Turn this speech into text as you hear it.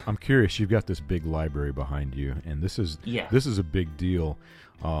I'm curious. You've got this big library behind you, and this is Yeah. a big deal.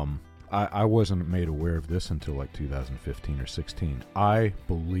 I wasn't made aware of this until like 2015 or 16. I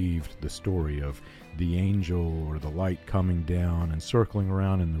believed the story of the angel or the light coming down and circling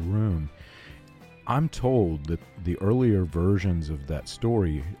around in the room. I'm told that the earlier versions of that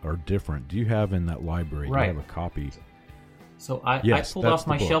story are different. Do you have in that library? Right. Do you have a copy? So I Yes, pulled that's off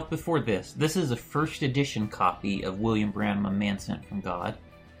my the book. shelf before this. This is a first edition copy of William Branham, A Man Sent from God.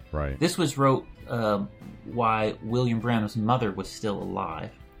 Right. This was wrote while William Branham's mother was still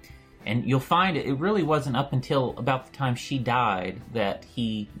alive. And you'll find it really wasn't up until about the time she died that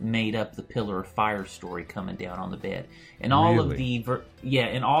he made up the pillar of fire story coming down on the bed. And all of Really?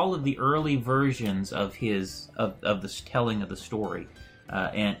 in all of the early versions of his of the telling of the story,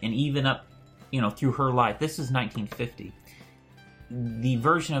 and even up through her life. This is 1950. The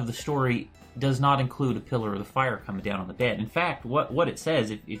version of the story does not include a pillar of the fire coming down on the bed. In fact, what it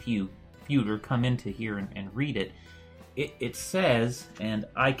says, if you were to come into here and read it, it says, and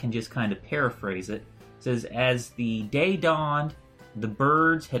I can just kind of paraphrase it, says, as the day dawned, the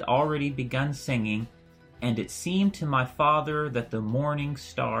birds had already begun singing, and it seemed to my father that the morning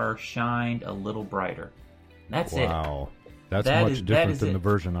star shined a little brighter. That's it. Wow. That's That much is- that different is than it. the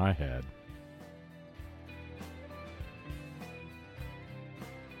version I had.